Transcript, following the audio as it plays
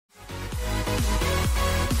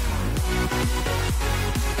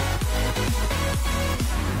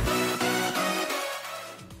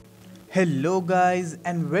Hello guys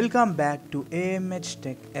and welcome back to AMH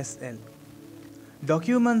Tech SL.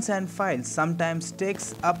 Documents and files sometimes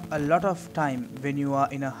takes up a lot of time when you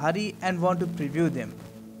are in a hurry and want to preview them.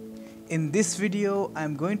 In this video, I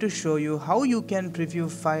am going to show you how you can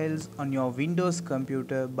preview files on your Windows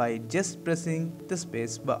computer by just pressing the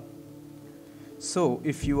space bar. So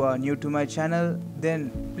if you are new to my channel,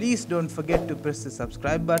 then please don't forget to press the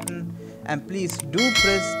subscribe button and please do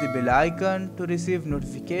press the bell icon to receive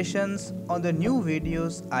notifications on the new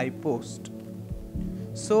videos I post.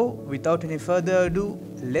 So without any further ado,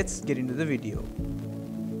 let's get into the video.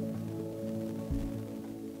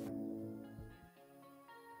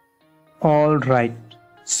 Alright,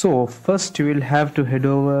 so first you will have to head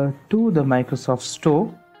over to the Microsoft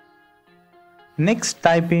Store. Next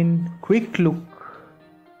type in Quicklook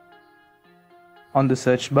on the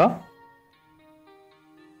search bar.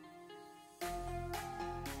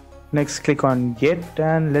 Next click on Get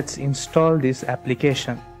and let's install this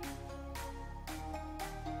application.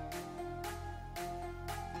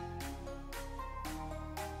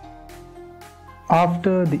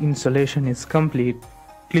 After the installation is complete,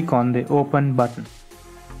 click on the Open button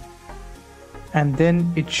and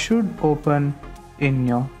then it should open in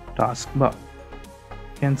your taskbar.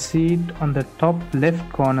 You can see it on the top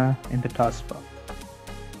left corner in the taskbar.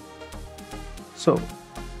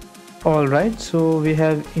 Alright, so we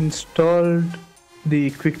have installed the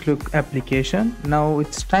Quicklook application. Now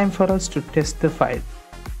it's time for us to test the file.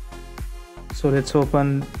 So let's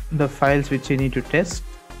open the files which you need to test.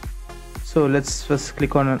 So let's first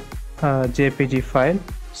click on a JPG file.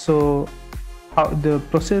 So the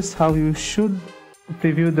process how you should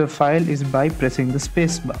preview the file is by pressing the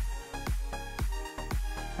space bar.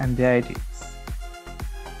 And there it is.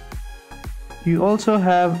 You also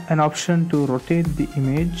have an option to rotate the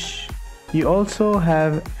image. You also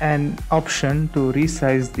have an option to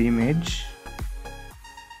resize the image.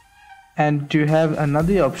 And you have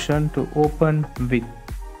another option to open with.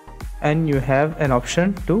 And you have an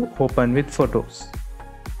option to open with photos.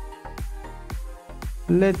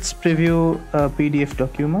 Let's preview a PDF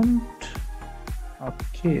document.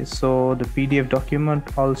 Okay, so the PDF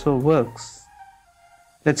document also works.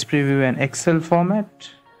 Let's preview an Excel format.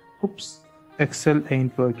 Oops, Excel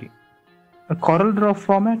ain't working. A CorelDRAW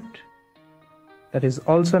format, that is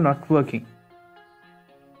also not working.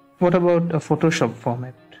 What about a Photoshop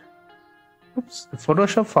format? Oops, the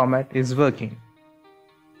Photoshop format is working.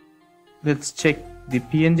 Let's check the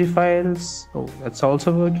PNG files. Oh, that's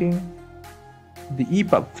also working. The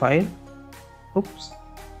EPUB file. Oops.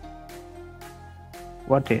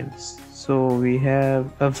 What else? So we have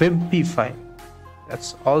a WebP file.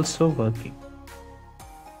 That's also working.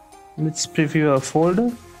 Let's preview a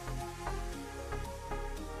folder.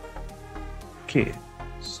 Okay,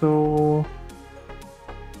 so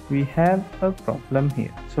we have a problem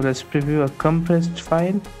here. So let's preview a compressed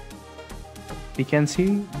file. We can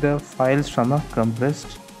see the files from a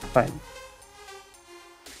compressed file.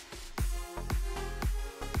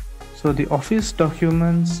 So the Office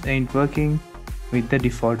documents ain't working with the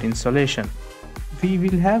default installation. We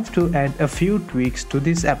will have to add a few tweaks to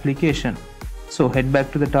this application. So head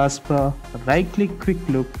back to the taskbar, right click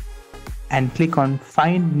Quicklook and click on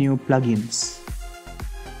Find New Plugins.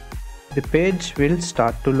 The page will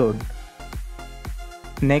start to load.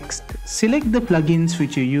 Next, select the plugins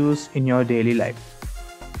which you use in your daily life.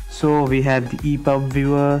 So we have the EPUB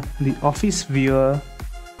viewer, the Office viewer,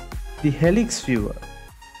 the Helix viewer,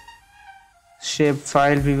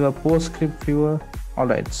 Shapefile viewer, PostScript viewer.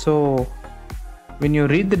 Alright, so when you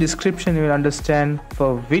read the description, you will understand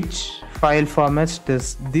for which file formats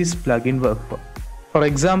does this plugin work for. For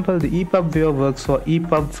example, the EPUB viewer works for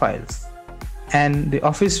EPUB files and the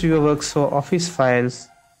Office viewer works for Office files.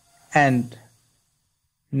 And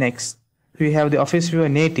next we have the Office viewer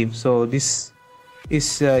native. So this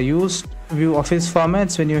is used to view Office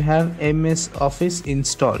formats when you have MS Office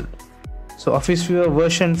installed. So Office viewer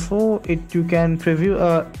version 4, you can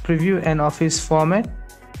preview an Office format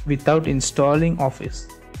without installing Office.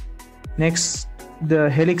 Next, the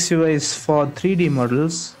Helix viewer is for 3D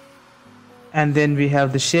models, and then we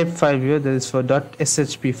have the Shapefile viewer, that is for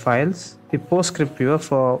 .shp files, the PostScript viewer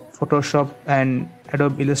for Photoshop and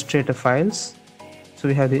Adobe Illustrator files. So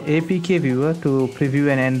we have the APK viewer to preview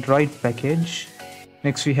an Android package.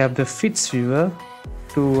 Next we have the Fits viewer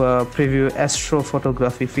to preview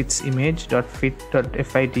astrophotography fits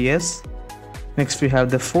image.fit.fits. Next we have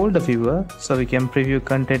the folder viewer, so we can preview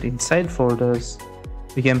content inside folders.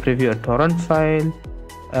 We can preview a torrent file,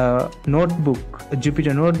 a notebook, a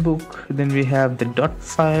Jupyter notebook. Then we have the dot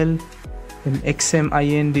file, then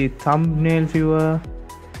XMIND thumbnail viewer,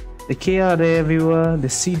 the KRA viewer, the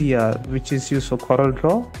CDR which is used for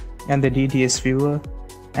CorelDRAW, and the DDS viewer,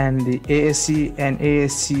 and the ASC and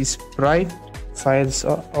ASC sprite files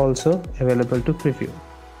are also available to preview.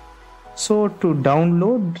 So to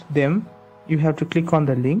download them, you have to click on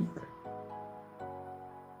the link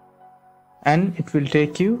and it will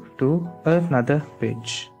take you to another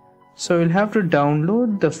page. So you'll have to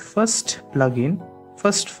download the first plugin,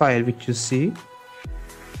 first file which you see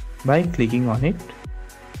by clicking on it,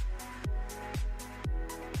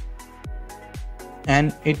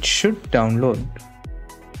 and it should download.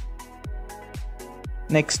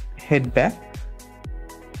 Next, head back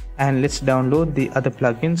and let's download the other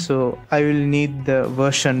plugin. So I will need the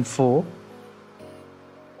version 4.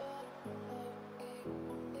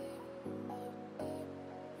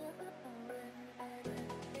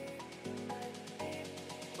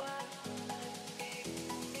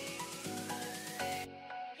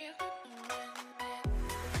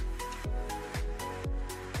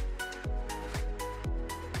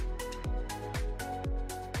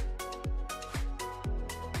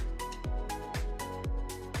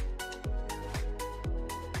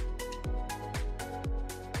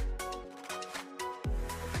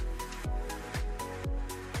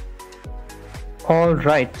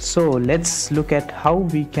 Alright, so let's look at how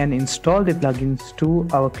we can install the plugins to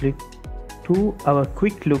our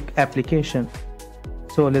Quicklook application.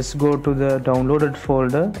 So let's go to the downloaded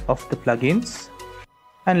folder of the plugins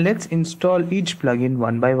and let's install each plugin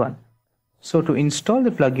one by one. So to install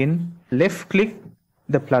the plugin, left click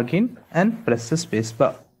the plugin and press the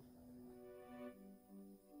spacebar.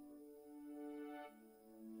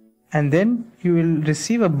 And then you will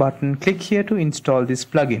receive a button, click here to install this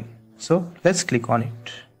plugin. So let's click on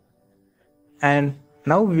it. And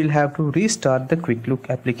now we will have to restart the Quicklook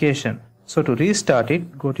application. So to restart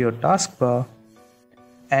it, go to your taskbar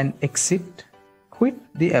and quit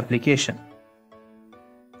the application.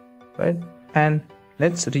 Right? And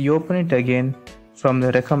let's reopen it again from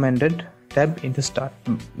the recommended tab in the start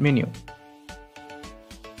menu.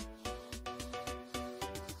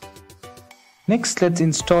 Next, let's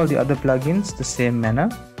install the other plugins the same manner.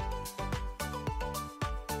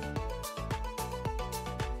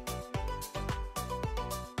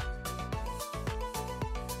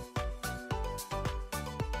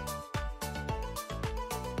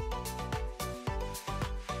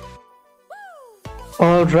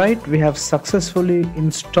 Alright, we have successfully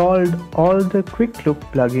installed all the Quicklook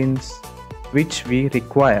plugins which we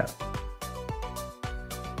require.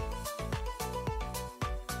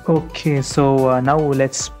 Okay, so now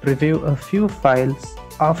let's preview a few files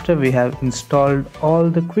after we have installed all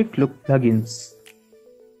the Quicklook plugins.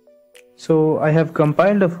 So I have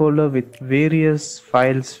compiled a folder with various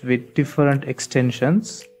files with different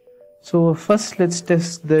extensions. So first let's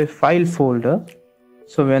test the file folder.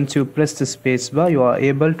 So once you press the spacebar, you are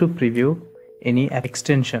able to preview any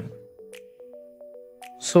extension.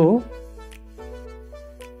 So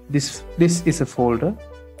this is a folder.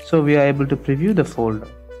 So we are able to preview the folder.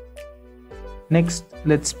 Next,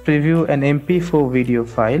 let's preview an MP4 video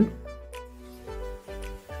file.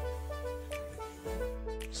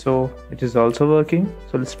 So it is also working.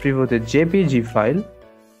 So let's preview the JPG file.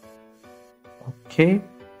 Okay.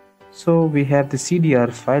 So we have the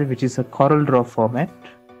CDR file, which is a CorelDRAW format.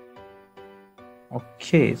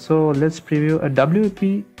 Okay, so let's preview a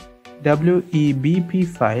WEBP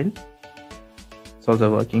file. It's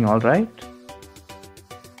also working all right.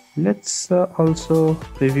 Let's also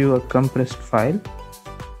preview a compressed file.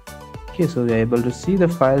 Okay, so we are able to see the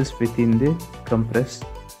files within the compressed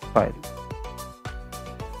file.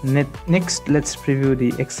 Next, let's preview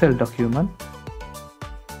the Excel document.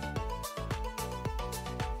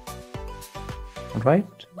 Alright.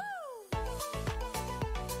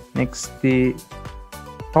 Next, the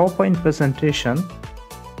PowerPoint presentation.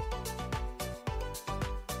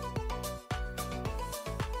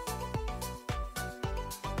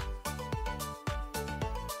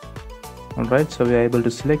 Alright, so we are able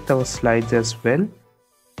to select our slides as well.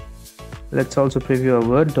 Let's also preview a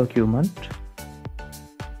Word document.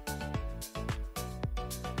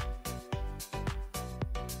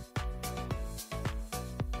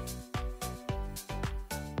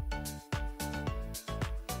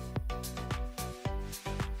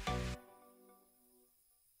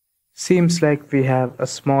 Seems like we have a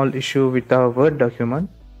small issue with our Word document.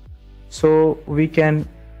 So we can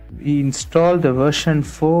install the version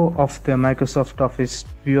 4 of the Microsoft Office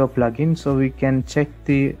Viewer plugin. So we can check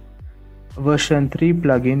the version 3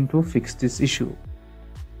 plugin to fix this issue.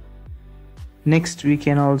 Next, we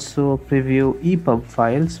can also preview EPUB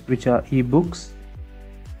files, which are ebooks.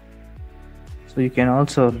 So you can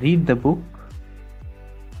also read the book.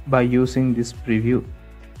 by using this preview.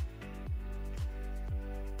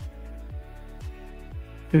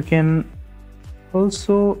 You can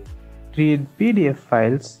also read PDF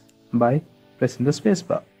files by pressing the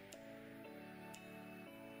spacebar.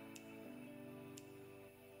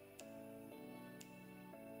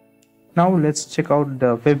 Now let's check out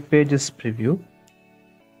the web pages preview.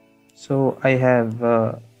 So I have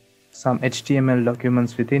some HTML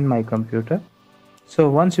documents within my computer. So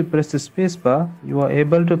once you press the spacebar, you are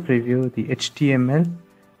able to preview the HTML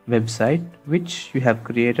website which you have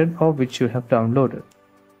created or which you have downloaded.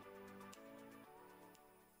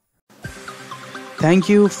 Thank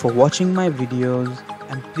you for watching my videos,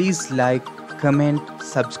 and please like, comment,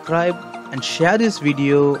 subscribe and share this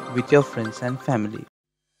video with your friends and family.